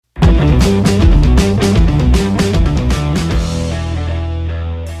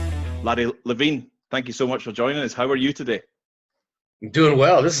Larry Levine, thank you so much for joining us. How are you today? I'm doing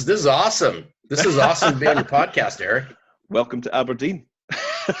well. This is awesome. This is awesome being your podcast, Eric. Welcome to Aberdeen.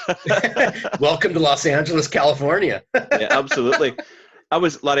 Welcome to Los Angeles, California. Yeah, absolutely.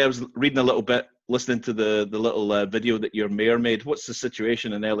 Larry, I was reading a little bit, listening to the little video that your mayor made. What's the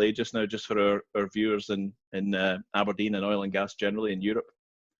situation in LA just now, just for our viewers in Aberdeen and oil and gas generally in Europe?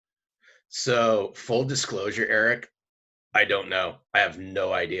 So, full disclosure, Eric, I don't know. I have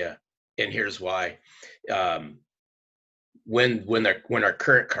no idea. And here's why. When our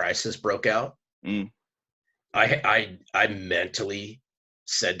current crisis broke out, I mentally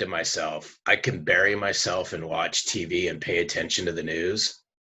said to myself, I can bury myself and watch TV and pay attention to the news,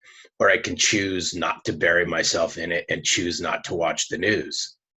 or I can choose not to bury myself in it and choose not to watch the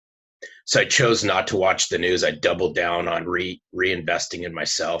news. So I chose not to watch the news. I doubled down on reinvesting in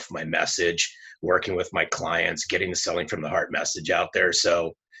myself, my message, working with my clients, getting the Selling from the Heart message out there.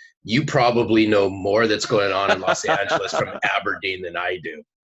 So you probably know more that's going on in Los Angeles from Aberdeen than I do.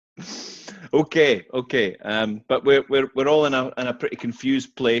 Okay. But we're all in a pretty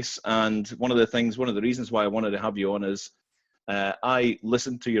confused place, and one of the reasons why I wanted to have you on is I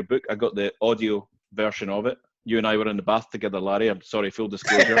listened to your book. I got the audio version of it. You and I were in the bath together, Larry. I'm sorry, full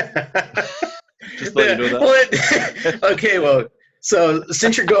disclosure. Just let you know that. Well, so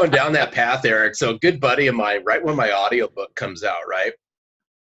since you're going down that path, Eric, so a good buddy of mine, right when my audio book comes out, right?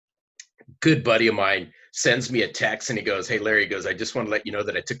 Good buddy of mine sends me a text and he goes, "Hey Larry," he goes, "I just want to let you know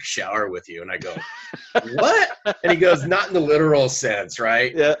that I took a shower with you." And I go, "What?" And he goes, "Not in the literal sense,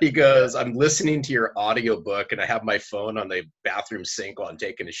 right?" Yeah. He goes, "I'm listening to your audiobook and I have my phone on the bathroom sink while I'm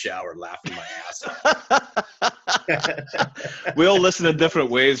taking a shower, laughing my ass off." We all listen in different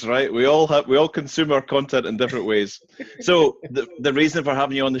ways, right? We all consume our content in different ways. So the reason for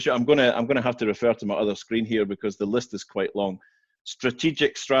having you on the show, I'm gonna have to refer to my other screen here because the list is quite long.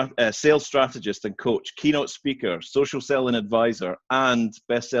 Strategic sales strategist and coach, keynote speaker, social selling advisor, and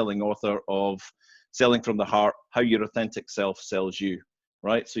best-selling author of Selling from the Heart: How Your Authentic Self Sells You.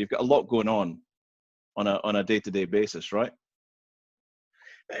 Right, so you've got a lot going on a day-to-day basis, right?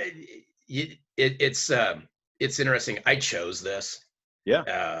 It's interesting. I chose this.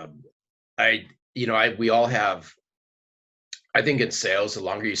 Yeah. We all have. I think in sales, the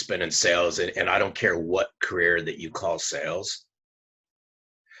longer you spend in sales, and I don't care what career that you call sales,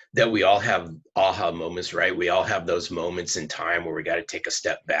 that we all have aha moments, right? We all have those moments in time where we got to take a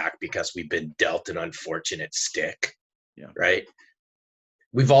step back because we've been dealt an unfortunate stick, right?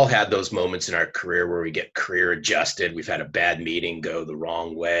 We've all had those moments in our career where we get career adjusted. We've had a bad meeting go the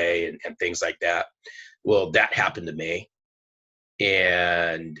wrong way and things like that. Well, that happened to me.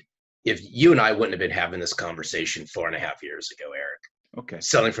 And if you and I wouldn't have been having this conversation 4.5 years ago, Eric, okay,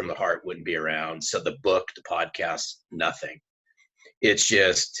 Selling from the Heart wouldn't be around. So the book, the podcast, nothing. It's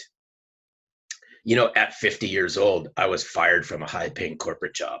just, at 50 years old, I was fired from a high-paying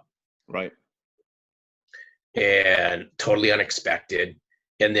corporate job. Right. And totally unexpected.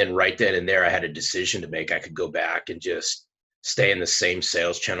 And then right then and there, I had a decision to make. I could go back and just stay in the same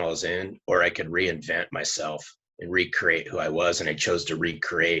sales channel I was in, or I could reinvent myself and recreate who I was. And I chose to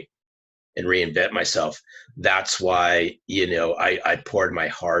recreate and reinvent myself. That's why, I poured my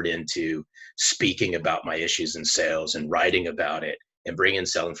heart into speaking about my issues in sales and writing about it and bringing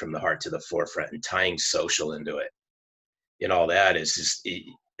Selling from the Heart to the forefront and tying social into it. And all that is just,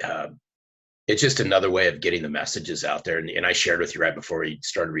 it's just another way of getting the messages out there. And I shared with you right before we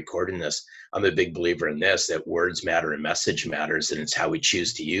started recording this, I'm a big believer in this, that words matter and message matters, and it's how we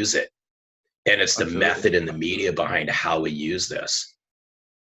choose to use it. And it's the method and the media behind how we use this.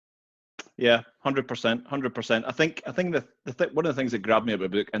 Yeah, 100%. I think one of the things that grabbed me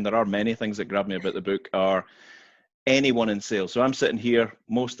about the book, and there are many things that grab me about the book, are anyone in sales. So I'm sitting here,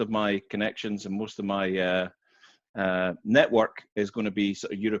 most of my connections and most of my network is going to be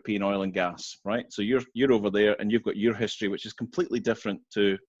sort of European oil and gas, right? So you're over there and you've got your history, which is completely different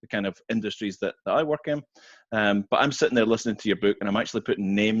to the kind of industries that I work in. But I'm sitting there listening to your book, and I'm actually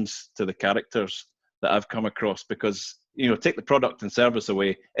putting names to the characters that I've come across because, take the product and service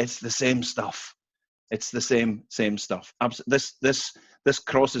away, it's the same stuff. It's the same stuff. This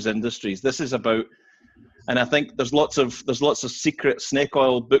crosses industries. This is about, and I think there's lots of secret snake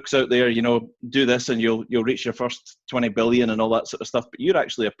oil books out there, do this and you'll reach your first 20 billion and all that sort of stuff. But you're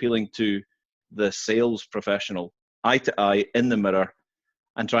actually appealing to the sales professional, eye to eye, in the mirror,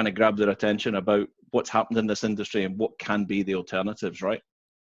 and trying to grab their attention about what's happened in this industry and what can be the alternatives, right?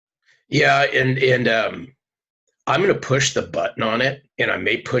 Yeah, and I'm going to push the button on it, and I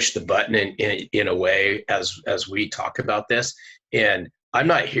may push the button in a way as we talk about this. And I'm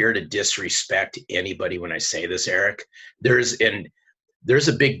not here to disrespect anybody when I say this, Eric. there's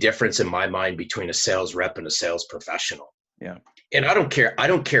a big difference in my mind between a sales rep and a sales professional. Yeah. And I don't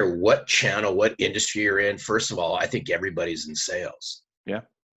care what channel, what industry you're in. First of all, I think everybody's in sales. Yeah.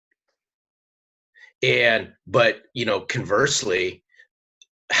 But conversely,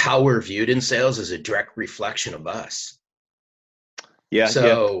 how we're viewed in sales is a direct reflection of us. Yeah.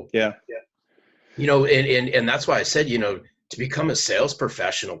 So, yeah. And that's why I said, to become a sales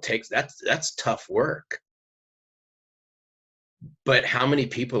professional that's tough work. But how many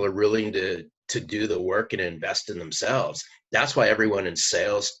people are willing to do the work and invest in themselves? That's why everyone in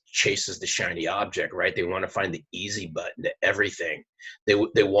sales chases the shiny object, right? They want to find the easy button to everything.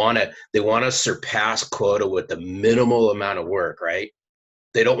 They want to surpass quota with the minimal amount of work, right?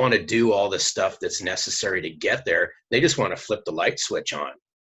 They don't want to do all the stuff that's necessary to get there. They just want to flip the light switch on.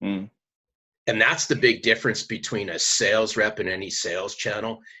 Mm. And that's the big difference between a sales rep in any sales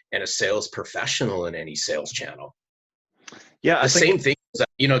channel and a sales professional in any sales channel. Yeah, same thing.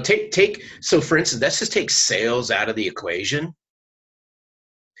 So for instance, let's just take sales out of the equation.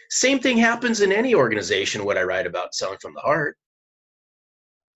 Same thing happens in any organization. What I write about selling from the heart.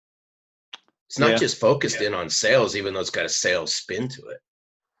 It's not just focused in on sales, even though it's got a sales spin to it.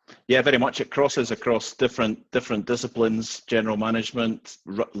 Yeah, very much. It crosses across different disciplines, general management,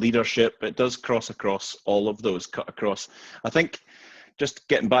 leadership. It does cross across all of those, cut across. I think just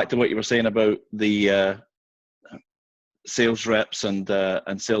getting back to what you were saying about the sales reps and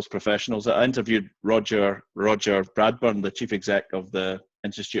sales professionals. I interviewed Roger Bradburn, the chief exec of the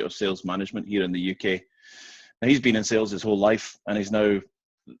Institute of Sales Management here in the UK. Now, he's been in sales his whole life, and he's now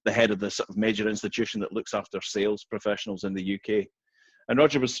the head of the sort of major institution that looks after sales professionals in the UK. And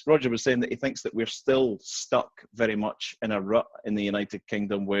Roger was saying that he thinks that we're still stuck very much in a rut in the United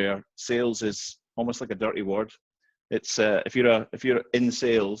Kingdom where sales is almost like a dirty word. It's if you're in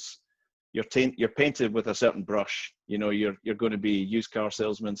sales, you're painted with a certain brush. You're going to be used car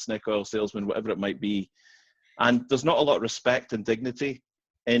salesman, snake oil salesman, whatever it might be. And there's not a lot of respect and dignity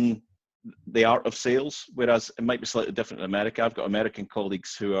in the art of sales, whereas it might be slightly different in America. I've got American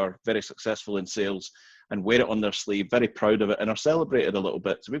colleagues who are very successful in sales and wear it on their sleeve, very proud of it, and are celebrated a little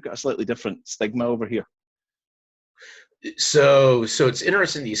bit. So we've got a slightly different stigma over here. So it's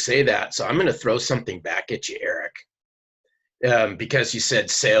interesting that you say that. So I'm going to throw something back at you, Eric, because you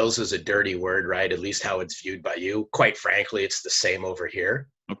said sales is a dirty word, right? At least how it's viewed by you. Quite frankly, it's the same over here.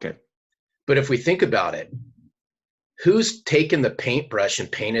 Okay. But if we think about it, who's taken the paintbrush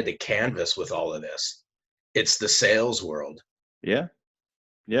and painted the canvas with all of this? It's the sales world. Yeah.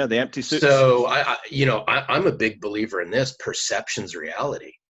 Yeah, the empty suits. So I'm a big believer in this. Perception's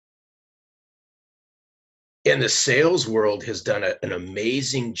reality. And the sales world has done an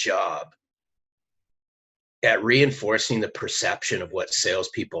amazing job at reinforcing the perception of what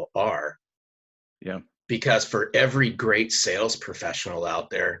salespeople are. Yeah. Because for every great sales professional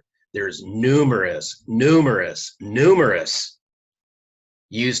out there, there's numerous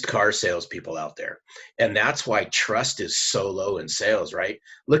used car salespeople out there. And that's why trust is so low in sales, right?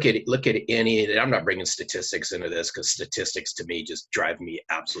 Look at any, I'm not bringing statistics into this because statistics to me just drive me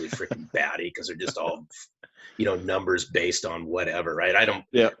absolutely freaking batty because they're just all, numbers based on whatever, right?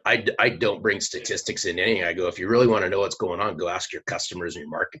 I don't bring statistics in anything. I go, if you really want to know what's going on, go ask your customers in your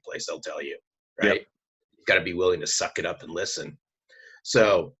marketplace. They'll tell you, right? Yep. You've got to be willing to suck it up and listen.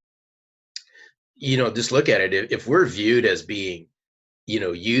 So, just look at it. If we're viewed as being,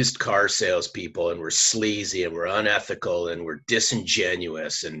 used car salespeople and we're sleazy and we're unethical and we're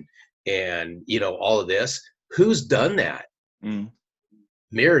disingenuous and all of this, who's done that?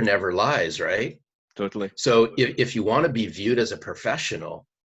 Mirror never lies, right? Totally. So if you want to be viewed as a professional,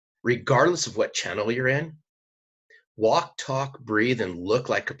 regardless of what channel you're in, walk, talk, breathe, and look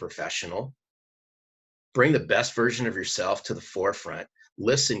like a professional. Bring the best version of yourself to the forefront.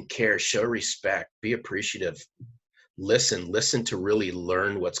 Listen, care, show respect, be appreciative. Listen to really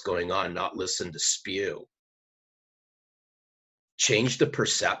learn what's going on, not listen to spew. Change the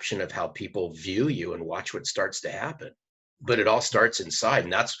perception of how people view you and watch what starts to happen. But it all starts inside,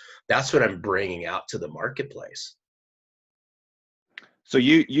 and that's what I'm bringing out to the marketplace. So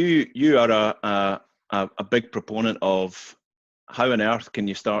you are a big proponent of how on earth can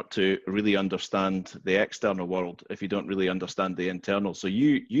you start to really understand the external world if you don't really understand the internal? So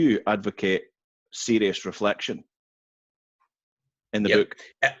you advocate serious reflection in the book.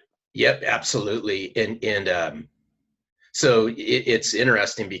 Yep, absolutely. And so it's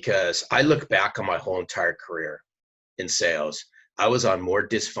interesting because I look back on my whole entire career in sales. I was on more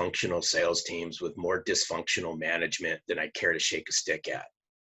dysfunctional sales teams with more dysfunctional management than I care to shake a stick at.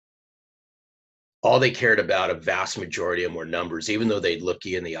 All they cared about, a vast majority of them, were numbers, even though they'd look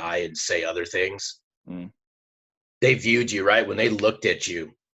you in the eye and say other things. They viewed you, right? When they looked at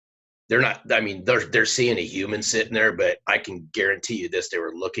you, they're not, I mean, they're seeing a human sitting there, but I can guarantee you this, they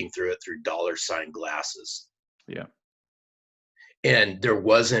were looking through it through $ glasses. Yeah. And there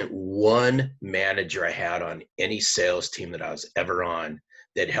wasn't one manager I had on any sales team that I was ever on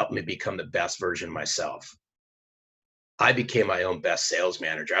that helped me become the best version of myself. I became my own best sales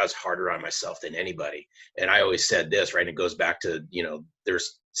manager. I was harder on myself than anybody. And I always said this, right? And it goes back to,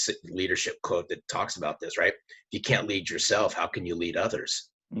 there's leadership quote that talks about this, right? If you can't lead yourself, how can you lead others?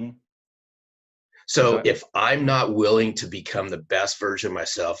 Mm. So Exactly. if I'm not willing to become the best version of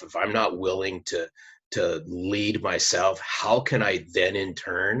myself, if I'm not willing to lead myself, how can I then in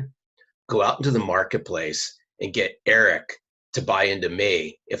turn go out into the marketplace and get Eric to buy into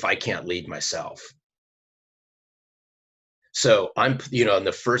me if I can't lead myself? So I'm, in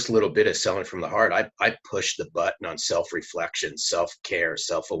the first little bit of selling from the heart, I push the button on self-reflection, self-care,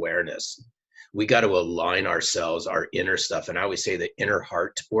 self-awareness. We got to align ourselves, our inner stuff. And I always say the inner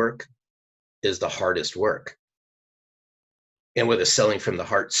heart work is the hardest work. And with a selling from the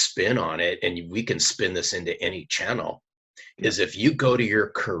heart spin on it, and we can spin this into any channel, is if you go to your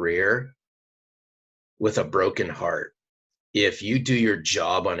career with a broken heart, if you do your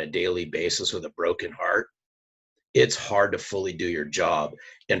job on a daily basis with a broken heart, it's hard to fully do your job.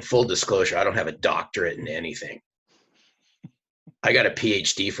 And full disclosure, I don't have a doctorate in anything. I got a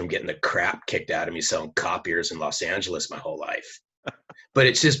PhD from getting the crap kicked out of me selling copiers in Los Angeles my whole life. But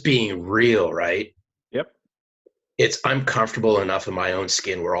it's just being real, right? Yep. I'm comfortable enough in my own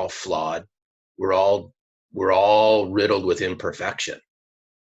skin. We're all flawed. We're all riddled with imperfection.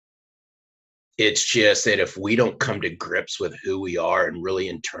 It's just that if we don't come to grips with who we are and really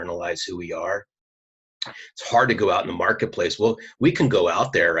internalize who we are, it's hard to go out in the marketplace. Well, we can go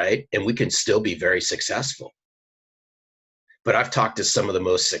out there, right? And we can still be very successful. But I've talked to some of the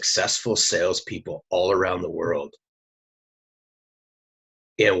most successful salespeople all around the world.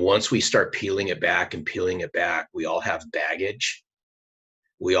 And once we start peeling it back, we all have baggage.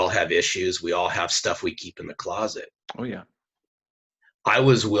 We all have issues. We all have stuff we keep in the closet. Oh, yeah. I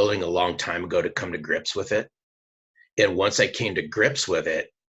was willing a long time ago to come to grips with it. And once I came to grips with it,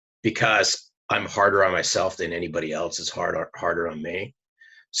 because I'm harder on myself than anybody else is harder on me.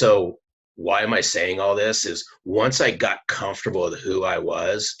 So why am I saying all this is once I got comfortable with who I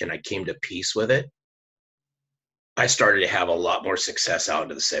was and I came to peace with it, I started to have a lot more success out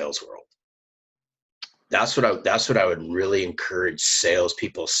into the sales world. That's what I would really encourage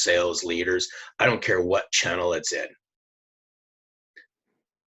salespeople, sales leaders. I don't care what channel it's in.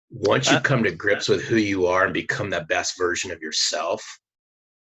 Once you come to grips with who you are and become that best version of yourself,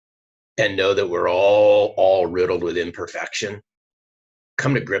 and know that we're all riddled with imperfection,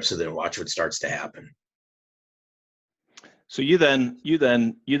 come to grips with it and watch what starts to happen. So you then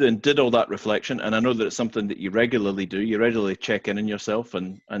did all that reflection, and I know that it's something that you regularly do. You regularly check in yourself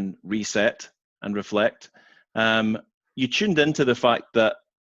and reset and reflect. You tuned into the fact that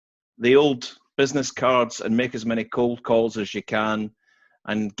the old business cards and make as many cold calls as you can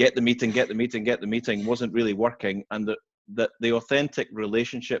and get the meeting wasn't really working, and that the authentic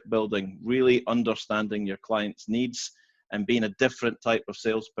relationship building, really understanding your client's needs and being a different type of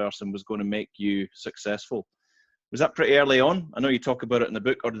salesperson was going to make you successful. Was that pretty early on? I know you talk about it in the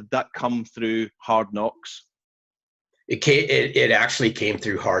book, or did that come through Hard Knocks? It actually came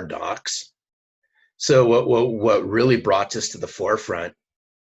through Hard Knocks. So what really brought this to the forefront,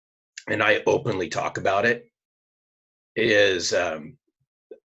 and I openly talk about it, is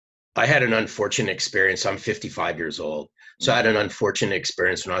I had an unfortunate experience. I'm 55 years old. So I had an unfortunate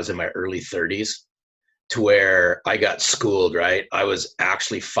experience when I was in my early 30s to where I got schooled, right? I was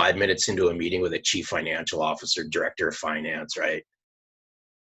actually 5 minutes into a meeting with a chief financial officer, director of finance, right?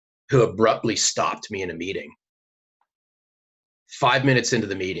 Who abruptly stopped me in a meeting. 5 minutes into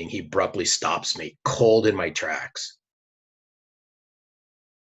the meeting, he abruptly stops me cold in my tracks.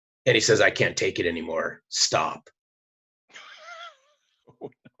 And he says, "I can't take it anymore. Stop."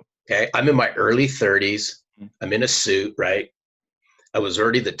 Okay. I'm in my early 30s. I'm in a suit, right? I was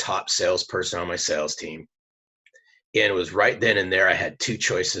already the top salesperson on my sales team. And it was right then and there, I had two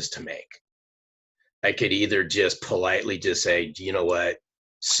choices to make. I could either just politely just say, "You know what?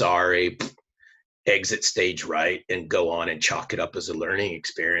 Sorry, exit stage right," and go on and chalk it up as a learning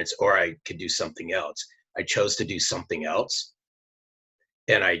experience, or I could do something else. I chose to do something else.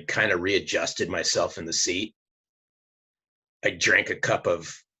 And I kind of readjusted myself in the seat. I drank a cup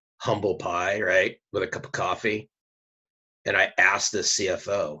of humble pie, right, with a cup of coffee. And I asked the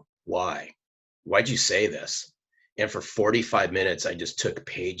CFO, why'd you say this? And for 45 minutes, I just took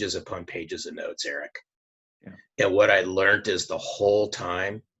pages upon pages of notes, Eric. Yeah. And what I learned is the whole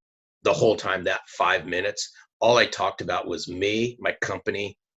time, that 5 minutes, all I talked about was me, my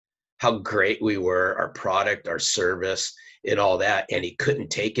company, how great we were, our product, our service, and all that. And he couldn't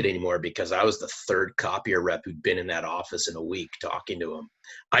take it anymore because I was the third copier rep who'd been in that office in a week talking to him.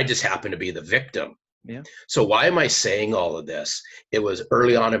 I just happened to be the victim. Yeah. So why am I saying all of this? It was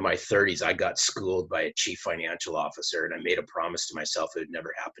early on in my 30s, I got schooled by a chief financial officer, and I made a promise to myself it would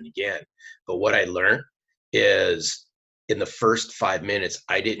never happen again. But what I learned is in the first 5 minutes,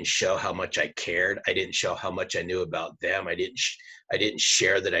 I didn't show how much I cared. I didn't show how much I knew about them. I didn't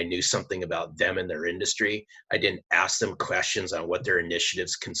share that I knew something about them and their industry. I didn't ask them questions on what their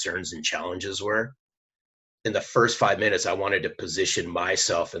initiatives, concerns, and challenges were. In the first 5 minutes, I wanted to position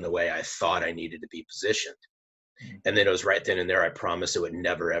myself in the way I thought I needed to be positioned. And then it was right then and there, I promised it would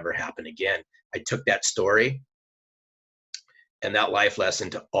never, ever happen again. I took that story and that life lesson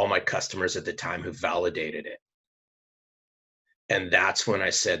to all my customers at the time who validated it. And that's when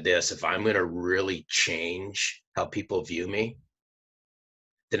I said this: if I'm going to really change how people view me,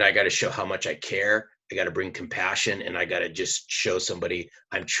 then I got to show how much I care. I got to bring compassion, and I got to just show somebody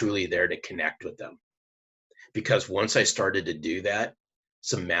I'm truly there to connect with them. Because once I started to do that,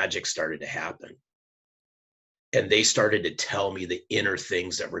 some magic started to happen. And they started to tell me the inner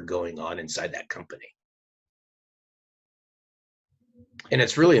things that were going on inside that company. And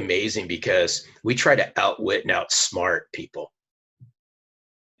it's really amazing because we try to outwit and outsmart people.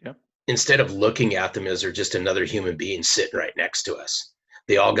 Yep. Instead of looking at them as they're just another human being sitting right next to us.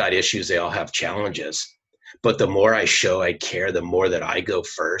 They all got issues. They all have challenges. But the more I show I care, the more that I go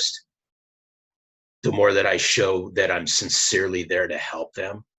first, the more that I show that I'm sincerely there to help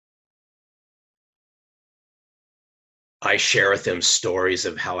them. I share with them stories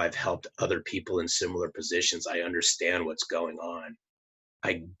of how I've helped other people in similar positions. I understand what's going on.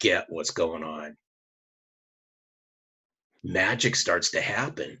 I get what's going on. Magic starts to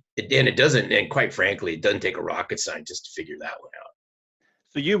happen. And quite frankly, it doesn't take a rocket scientist to figure that one out.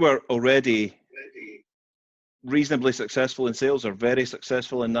 So you were already reasonably successful in sales, or very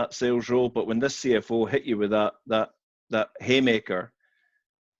successful in that sales role, but when this CFO hit you with that haymaker,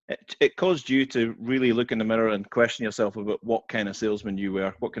 it caused you to really look in the mirror and question yourself about what kind of salesman you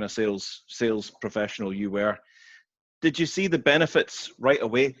were, what kind of sales professional you were. Did you see the benefits right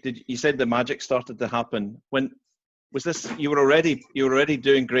away? You said the magic started to happen. When was this? You were already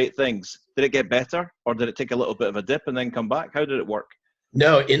doing great things. Did it get better, or did it take a little bit of a dip and then come back? How did it work?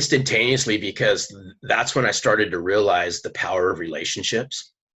 No, instantaneously, because that's when I started to realize the power of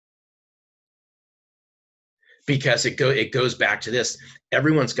relationships. Because it goes back to this.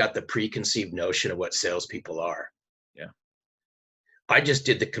 Everyone's got the preconceived notion of what salespeople are. Yeah. I just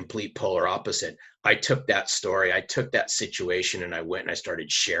did the complete polar opposite. I took that story, I took that situation, and I went and I started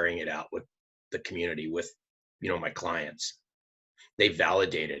sharing it out with the community, with, my clients. They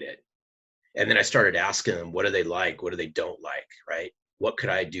validated it. And then I started asking them, what do they like? What do they don't like, right? What could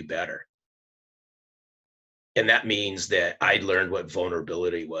I do better? And that means that I learned what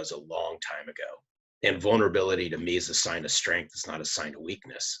vulnerability was a long time ago. And vulnerability to me is a sign of strength. It's not a sign of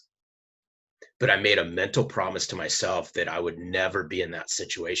weakness. But I made a mental promise to myself that I would never be in that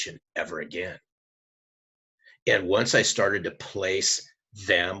situation ever again. And once I started to place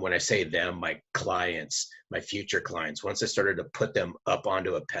them, when I say them, my clients, my future clients, once I started to put them up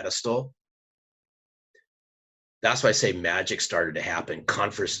onto a pedestal, that's why I say magic started to happen.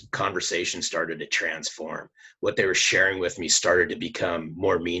 Conversation started to transform. What they were sharing with me started to become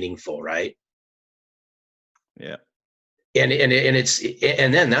more meaningful, right? Yeah. And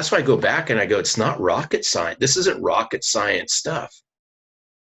then that's why I go back and I go, it's not rocket science. This isn't rocket science stuff.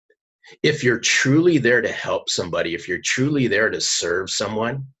 If you're truly there to help somebody, if you're truly there to serve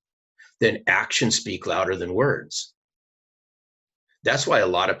someone, then actions speak louder than words. That's why a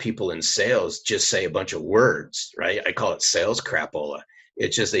lot of people in sales just say a bunch of words, right? I call it sales crapola.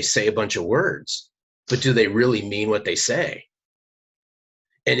 It's just they say a bunch of words, but do they really mean what they say?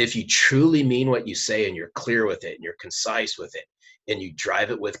 And if you truly mean what you say and you're clear with it and you're concise with it and you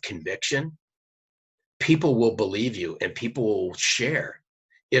drive it with conviction, people will believe you and people will share.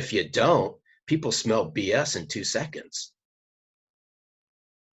 If you don't, people smell BS in 2 seconds.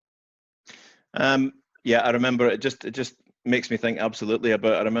 Yeah, I remember it just makes me think absolutely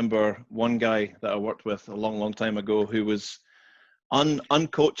about, I remember one guy that I worked with a long, long time ago who was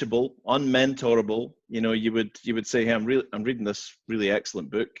uncoachable, unmentorable. You would say, hey, I'm reading this really excellent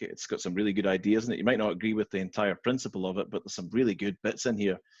book. It's got some really good ideas in it. You might not agree with the entire principle of it, but there's some really good bits in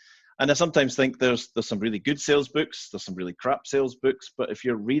here. And I sometimes think there's some really good sales books, there's some really crap sales books, but if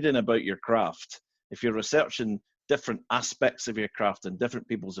you're reading about your craft, if you're researching different aspects of your craft and different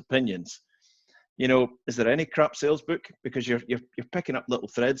people's opinions, you know, is there any crap sales book? Because you're picking up little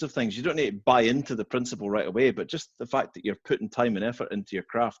threads of things. You don't need to buy into the principle right away, but just the fact that you're putting time and effort into your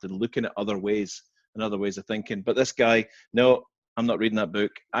craft and looking at other ways and other ways of thinking. But this guy, no, I'm not reading that book.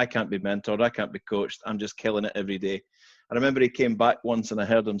 I can't be mentored. I can't be coached. I'm just killing it every day. I remember he came back once and I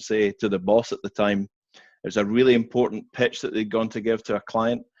heard him say to the boss at the time, it was a really important pitch that they'd gone to give to a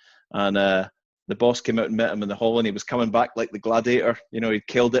client. And the boss came out and met him in the hall and he was coming back like the gladiator. You know, he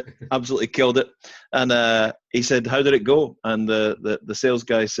killed it, absolutely killed it. And he said, how did it go? And the sales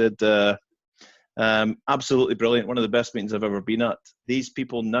guy said, absolutely brilliant. One of the best meetings I've ever been at. These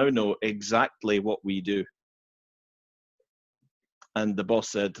people now know exactly what we do. And the boss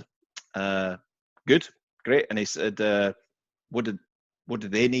said, good, great. And he said, what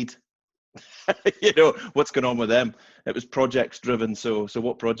did they need? You know, what's going on with them? It was projects driven. So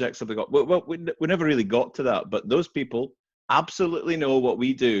what projects have they got? Well, we never really got to that, but those people absolutely know what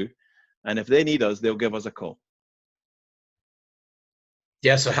we do. And if they need us, they'll give us a call.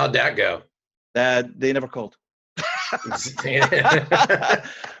 Yeah. So how'd that go? They never called.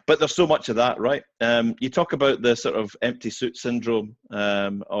 But there's so much of that, right? You talk about the sort of empty suit syndrome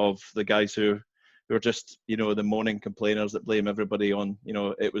of the guys who are just, you know, the moaning complainers that blame everybody on, you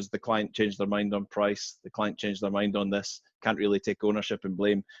know, it was the client changed their mind on price, the client changed their mind on this, can't really take ownership and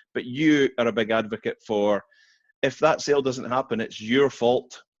blame. But you are a big advocate for, if that sale doesn't happen, it's your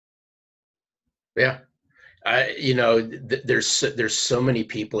fault. Yeah. You know, there's so many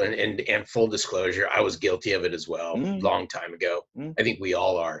people, and full disclosure, I was guilty of it as well, long time ago. I think we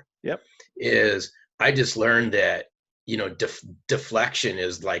all are. Yep. Is I just learned that, you know, deflection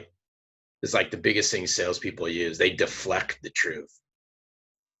is like the biggest thing salespeople use. They deflect the truth,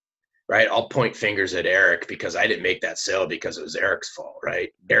 right? I'll point fingers at Eric because I didn't make that sale because it was Eric's fault, right?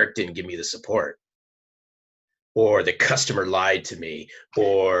 Eric didn't give me the support, or the customer lied to me,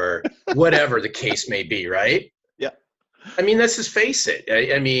 or whatever the case may be, right? Yeah. I mean, let's just face it.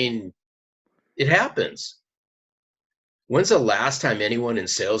 I mean, it happens. When's the last time anyone in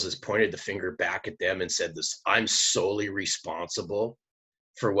sales has pointed the finger back at them and said this, I'm solely responsible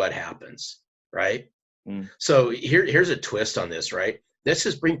for what happens, right? So here's a twist on this, right? Let's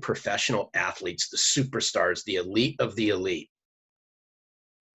just bring professional athletes, the superstars, the elite of the elite.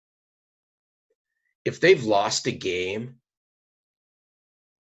 If they've lost a game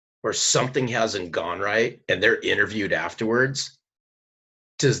or something hasn't gone right and they're interviewed afterwards,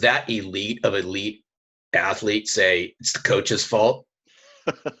 does that elite of elite athlete say it's the coach's fault?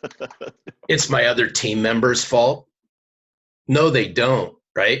 It's my other team member's fault? No, they don't,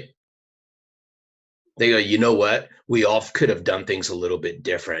 right? They go, you know what? We all could have done things a little bit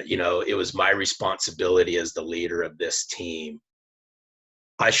different. You know, it was my responsibility as the leader of this team.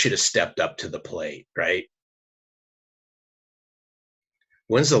 I should have stepped up to the plate, right?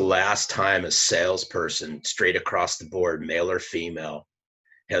 When's the last time a salesperson, straight across the board, male or female,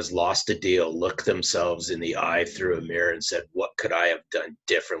 has lost a deal, looked themselves in the eye through a mirror and said, what could I have done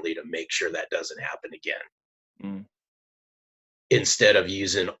differently to make sure that doesn't happen again? Instead of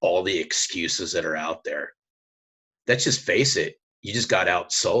using all the excuses that are out there. Let's just face it, you just got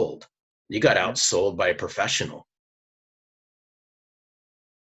outsold. You got outsold by a professional.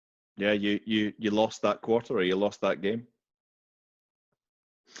 Yeah, you lost that quarter, or you lost that game.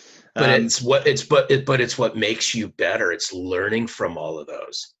 But it's what makes you better. It's learning from all of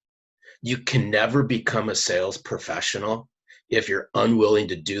those. You can never become a sales professional if you're unwilling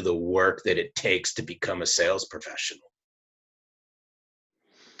to do the work that it takes to become a sales professional.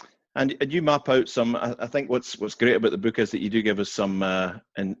 And you map out some. I think what's great about the book is that you do give us some,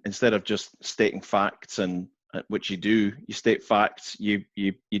 and instead of just stating facts, and which you do, you state facts. You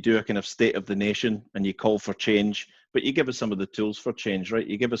do a kind of state of the nation, and you call for change. But you give us some of the tools for change, right?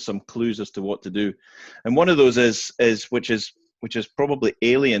 You give us some clues as to what to do, and one of those is which is probably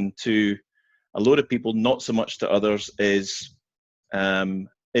alien to a load of people, not so much to others, is the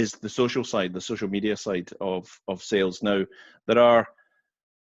social side, the social media side of sales. Now, there'll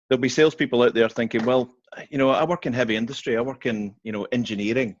be salespeople out there thinking, well, you know, I work in heavy industry, I work in, you know,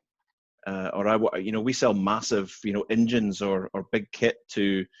 engineering, we sell massive, you know, engines or big kit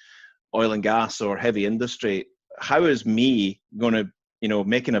to oil and gas or heavy industry. How is me going to, you know,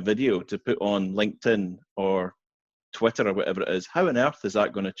 making a video to put on LinkedIn or Twitter or whatever it is, how on earth is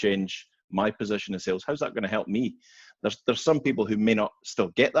that going to change my position in sales? How's that going to help me? There's some people who may not still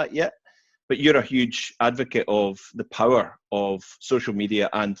get that yet, but you're a huge advocate of the power of social media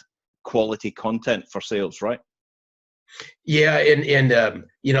and quality content for sales, right? Yeah, and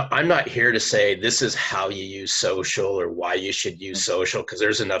you know, I'm not here to say this is how you use social or why you should use social, because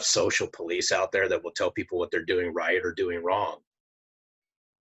there's enough social police out there that will tell people what they're doing right or doing wrong.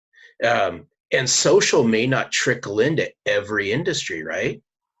 And social may not trickle into every industry, right?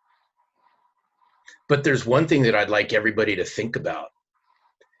 But there's one thing that I'd like everybody to think about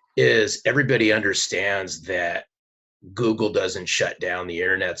is everybody understands that Google doesn't shut down. The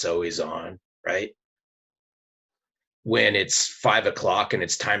internet's always on, right? When it's 5 o'clock and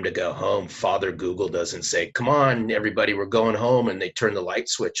it's time to go home, Father Google doesn't say, come on, everybody, we're going home, and they turn the light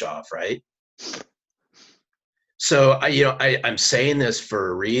switch off, right? So I'm saying this for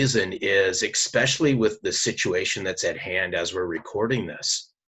a reason, is especially with the situation that's at hand as we're recording this,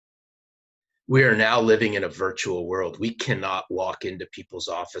 we are now living in a virtual world. We cannot walk into people's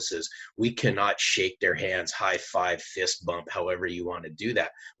offices. We cannot shake their hands, high five, fist bump, however you want to do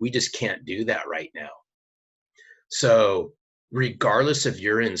that. We just can't do that right now. So regardless if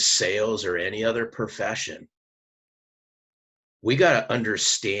you're in sales or any other profession, we got to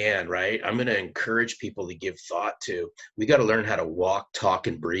understand, right? I'm going to encourage people to give thought to, we got to learn how to walk, talk,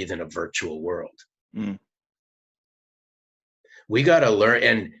 and breathe in a virtual world. We got to learn,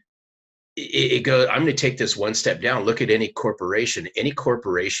 and it goes, I'm going to take this one step down. Look at any corporation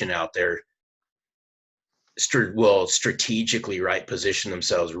out there will strategically, right, position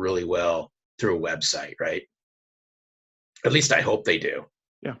themselves really well through a website, right? At least I hope they do.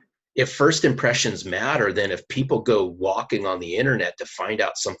 Yeah. If first impressions matter, then if people go walking on the internet to find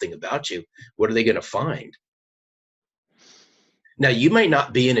out something about you, what are they going to find? Now, you might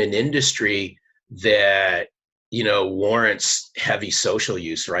not be in an industry that, warrants heavy social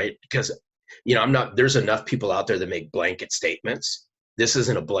use, right? Because, there's enough people out there that make blanket statements. This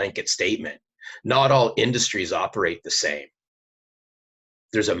isn't a blanket statement. Not all industries operate the same.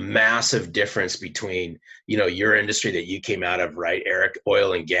 There's a massive difference between, your industry that you came out of, right, Eric,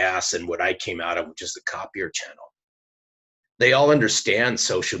 oil and gas, and what I came out of, which is the copier channel. They all understand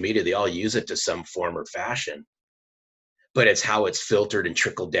social media. They all use it to some form or fashion, but it's how it's filtered and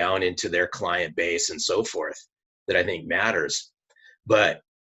trickled down into their client base and so forth that I think matters. But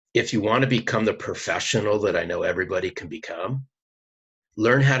if you want to become the professional that I know everybody can become,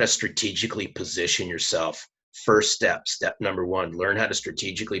 learn how to strategically position yourself. First step number one, learn how to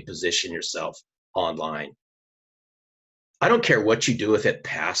strategically position yourself online. I don't care what you do with it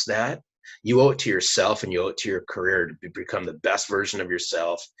past that. You owe it to yourself and you owe it to your career to become the best version of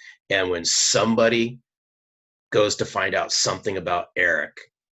yourself. And when somebody goes to find out something about Eric,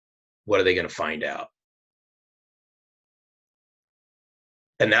 what are they going to find out?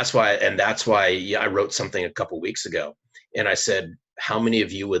 And that's why I wrote something a couple weeks ago, and I said, how many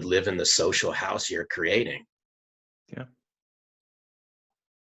of you would live in the social house you're creating? Yeah.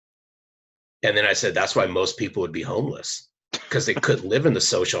 And then I said, that's why most people would be homeless, because they couldn't live in the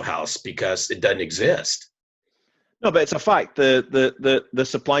social house because it doesn't exist. No, but it's a fact. The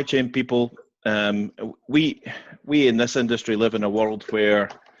supply chain people, we in this industry live in a world where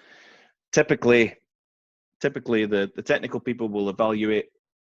typically the technical people will evaluate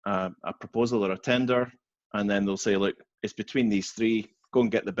a proposal or a tender, and then they'll say, look, it's between these three, go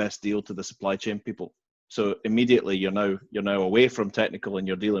and get the best deal to the supply chain people. So immediately you're now away from technical, and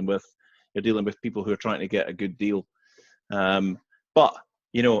you're dealing with people who are trying to get a good deal. But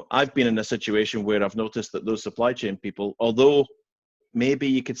I've been in a situation where I've noticed that those supply chain people, although maybe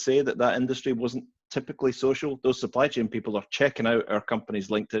you could say that industry wasn't typically social, those supply chain people are checking out our company's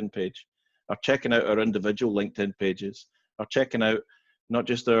LinkedIn page, are checking out our individual LinkedIn pages, are checking out not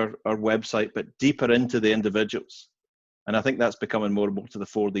just our website, but deeper into the individuals. And I think that's becoming more and more to the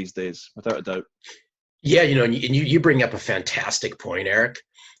fore these days, without a doubt. Yeah, and you bring up a fantastic point, Eric,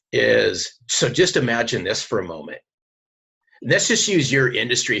 so just imagine this for a moment. Let's just use your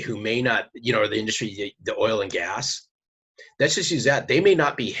industry, who may not, the industry, the oil and gas. Let's just use that. They may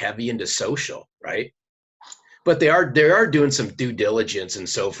not be heavy into social, right? But they are doing some due diligence and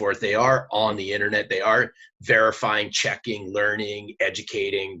so forth. They are on the internet. They are verifying, checking, learning,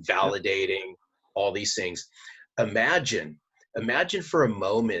 educating, validating, all these things. Imagine for a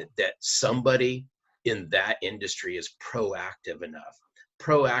moment that somebody in that industry is proactive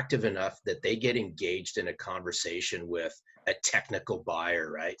enough that they get engaged in a conversation with a technical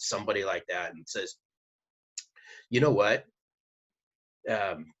buyer, right? Somebody like that, and says, you know what?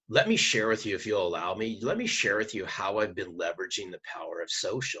 Let me share with you, if you'll allow me, let me share with you how I've been leveraging the power of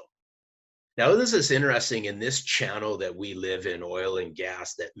social. Now, this is interesting in this channel that we live in, oil and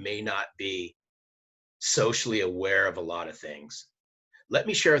gas, that may not be socially aware of a lot of things. Let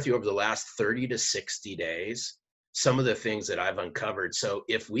me share with you over the last 30 to 60 days, some of the things that I've uncovered. So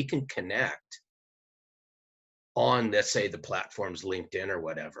if we can connect on, let's say, the platforms, LinkedIn or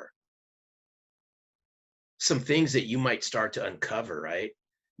whatever, some things that you might start to uncover, right?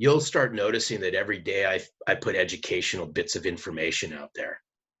 You'll start noticing that every day I put educational bits of information out there.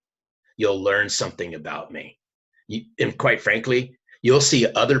 you'll learn something about me. And quite frankly, you'll see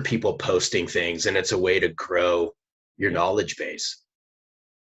other people posting things, and it's a way to grow your knowledge base.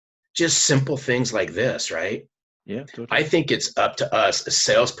 Just simple things like this, right? Yeah, totally. I think it's up to us. A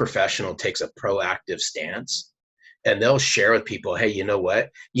sales professional takes a proactive stance, and they'll share with people, hey, you know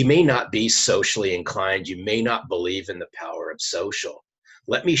what? You may not be socially inclined. You may not believe in the power of social.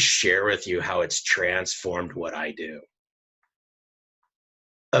 Let me share with you how it's transformed what I do.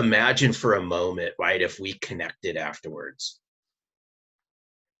 Imagine for a moment, right, if we connected afterwards.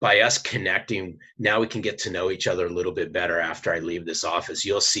 By us connecting, now we can get to know each other a little bit better after I leave this office.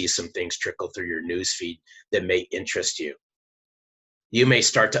 You'll see some things trickle through your newsfeed that may interest you. You may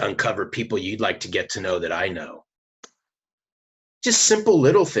start to uncover people you'd like to get to know that I know. Just simple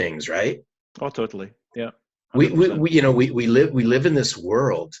little things, right? Oh, totally. Yeah. We live in this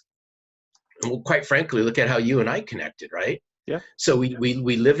world. And well, quite frankly, look at how you and I connected, right? Yeah. So we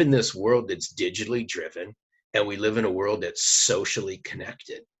live in this world that's digitally driven, and we live in a world that's socially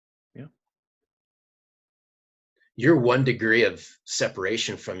connected. Yeah. You're 1 degree of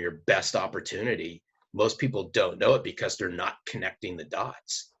separation from your best opportunity. Most people don't know it because they're not connecting the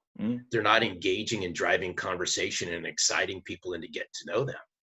dots. They're not engaging and driving conversation and exciting people in to get to know them.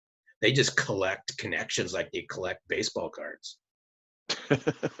 They just collect connections like they collect baseball cards.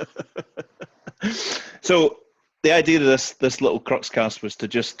 So the idea of this little Cruxcast was to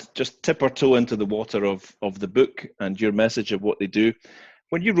just tip our toe into the water of the book and your message of what they do.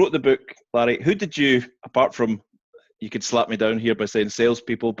 When you wrote the book, Larry, who did you, apart from, you could slap me down here by saying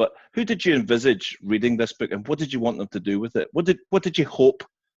salespeople, but who did you envisage reading this book, and what did you want them to do with it? What did you hope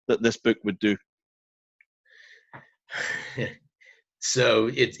that this book would do? So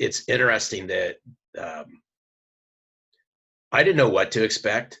it's interesting that I didn't know what to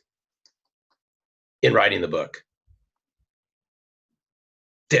expect in writing the book.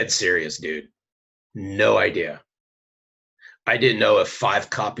 Dead serious, dude. No idea. I didn't know if 5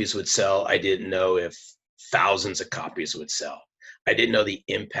 copies would sell. I didn't know if thousands of copies would sell. I didn't know the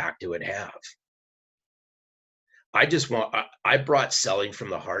impact it would have. I brought selling from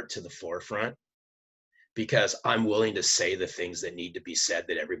the heart to the forefront because I'm willing to say the things that need to be said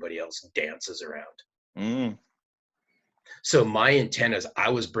that everybody else dances around. So my intent is I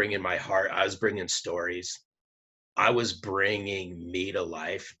was bringing my heart. I was bringing stories. I was bringing me to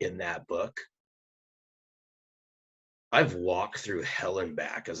life in that book. I've walked through hell and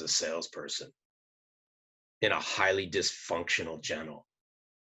back as a salesperson in a highly dysfunctional channel.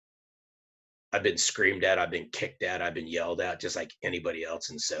 I've been screamed at, I've been kicked at, I've been yelled at, just like anybody else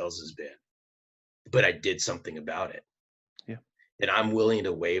in sales has been. But I did something about it. Yeah. And I'm willing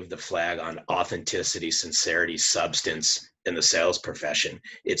to wave the flag on authenticity, sincerity, substance in the sales profession.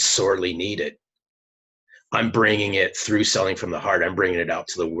 It's sorely needed. I'm bringing it through selling from the heart. I'm bringing it out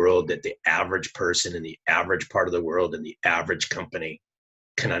to the world that the average person in the average part of the world and the average company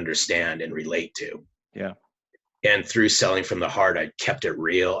can understand and relate to. Yeah. And through selling from the heart, I kept it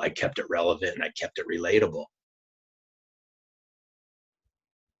real, I kept it relevant, and I kept it relatable.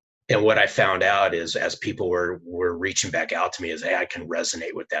 And what I found out is as people were reaching back out to me is, hey, I can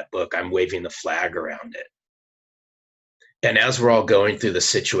resonate with that book. I'm waving the flag around it. And as we're all going through the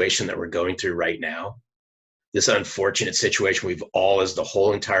situation that we're going through right now, this unfortunate situation we've all, as the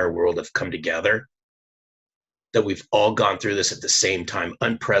whole entire world, have come together, that we've all gone through this at the same time,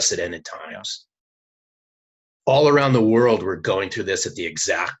 unprecedented times. All around the world, we're going through this at the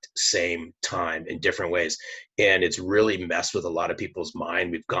exact same time in different ways. And it's really messed with a lot of people's mind.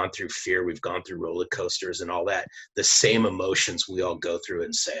 We've gone through fear. We've gone through roller coasters and all that. The same emotions we all go through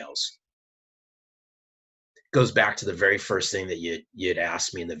in sales. It goes back to the very first thing that you'd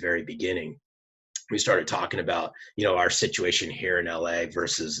asked me in the very beginning. We started talking about, our situation here in LA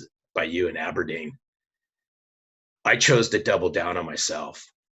versus by you in Aberdeen. I chose to double down on myself.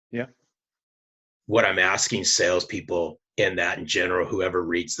 Yeah. What I'm asking salespeople in that in general, whoever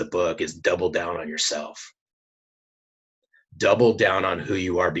reads the book, is double down on yourself. Double down on who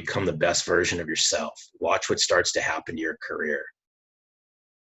you are. Become the best version of yourself. Watch what starts to happen to your career.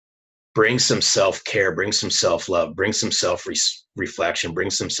 Bring some self-care, bring some self-love, bring some self-reflection, bring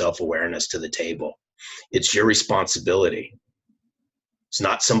some self-awareness to the table. It's your responsibility. It's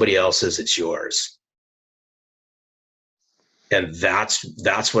not somebody else's, it's yours. And that's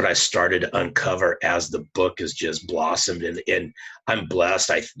what I started to uncover as the book has just blossomed. And I'm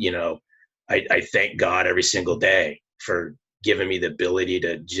blessed. I thank God every single day for giving me the ability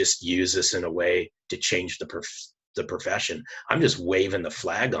to just use this in a way to change the profession. I'm just waving the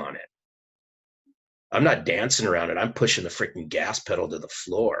flag on it. I'm not dancing around it. I'm pushing the freaking gas pedal to the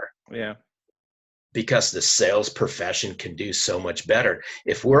floor. Yeah. because the sales profession can do so much better.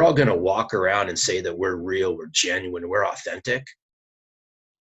 If we're all going to walk around and say that we're real, we're genuine, we're authentic,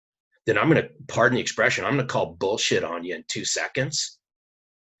 then I'm going to, pardon the expression, I'm going to call bullshit on you in 2 seconds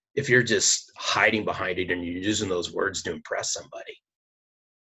if you're just hiding behind it and you're using those words to impress somebody.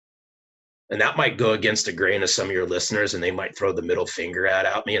 And that might go against the grain of some of your listeners, and they might throw the middle finger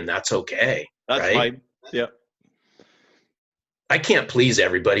at me, and that's okay. That's right? fine. Yeah. I can't please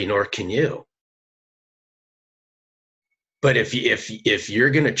everybody, nor can you. But if you're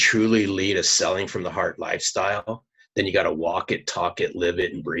going to truly lead a selling from the heart lifestyle, then you got to walk it, talk it, live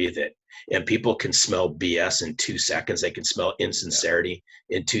it, and breathe it. And people can smell BS in 2 seconds. They can smell insincerity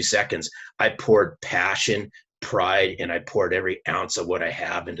in 2 seconds. I poured passion, pride, and I poured every ounce of what I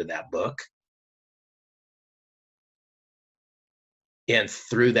have into that book. And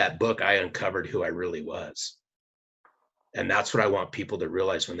through that book, I uncovered who I really was. And that's what I want people to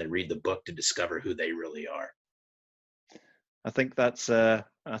realize when they read the book, to discover who they really are. I think that's a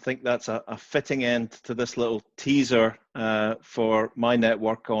fitting end to this little teaser for my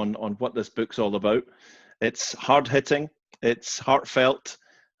network on what this book's all about. It's hard hitting, it's heartfelt.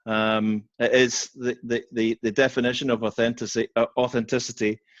 It is the definition of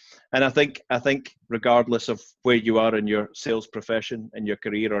authenticity. And I think regardless of where you are in your sales profession, in your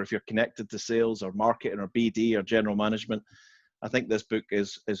career, or if you're connected to sales or marketing or BD or general management, I think this book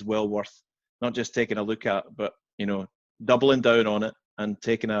is well worth not just taking a look at, but doubling down on it and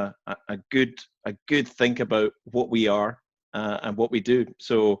taking a good think about what we are and what we do.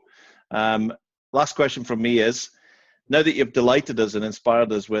 So last question from me is, now that you've delighted us and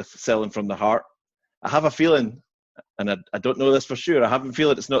inspired us with Selling from the Heart, I have a feeling, and I don't know this for sure, I have a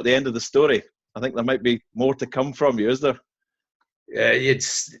feeling it's not the end of the story. I think there might be more to come from you, is there?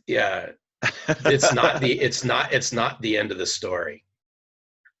 It's not the end of the story.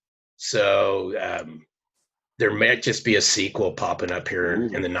 So there might just be a sequel popping up here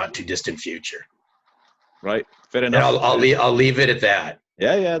in the not too distant future. Right. Fair enough. And I'll leave it at that.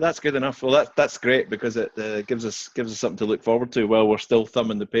 Yeah, that's good enough. Well, that's great, because it gives us something to look forward to while we're still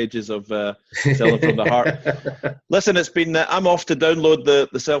thumbing the pages of Selling from the Heart. Listen, it's been. I'm off to download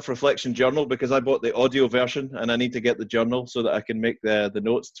the Self-Reflection Journal, because I bought the audio version and I need to get the journal so that I can make the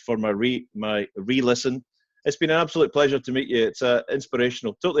notes for my re-listen. It's been an absolute pleasure to meet you. It's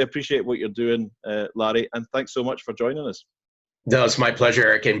inspirational. Totally appreciate what you're doing, Larry, and thanks so much for joining us. No, it's my pleasure,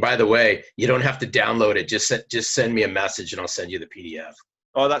 Eric. And by the way, you don't have to download it. Just send me a message and I'll send you the PDF.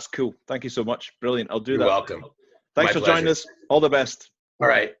 Oh, that's cool. Thank you so much. Brilliant. I'll do that. You're welcome. Thanks for joining us. All the best. All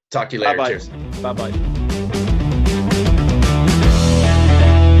right. Talk to you later. Bye-bye. Cheers. Bye-bye.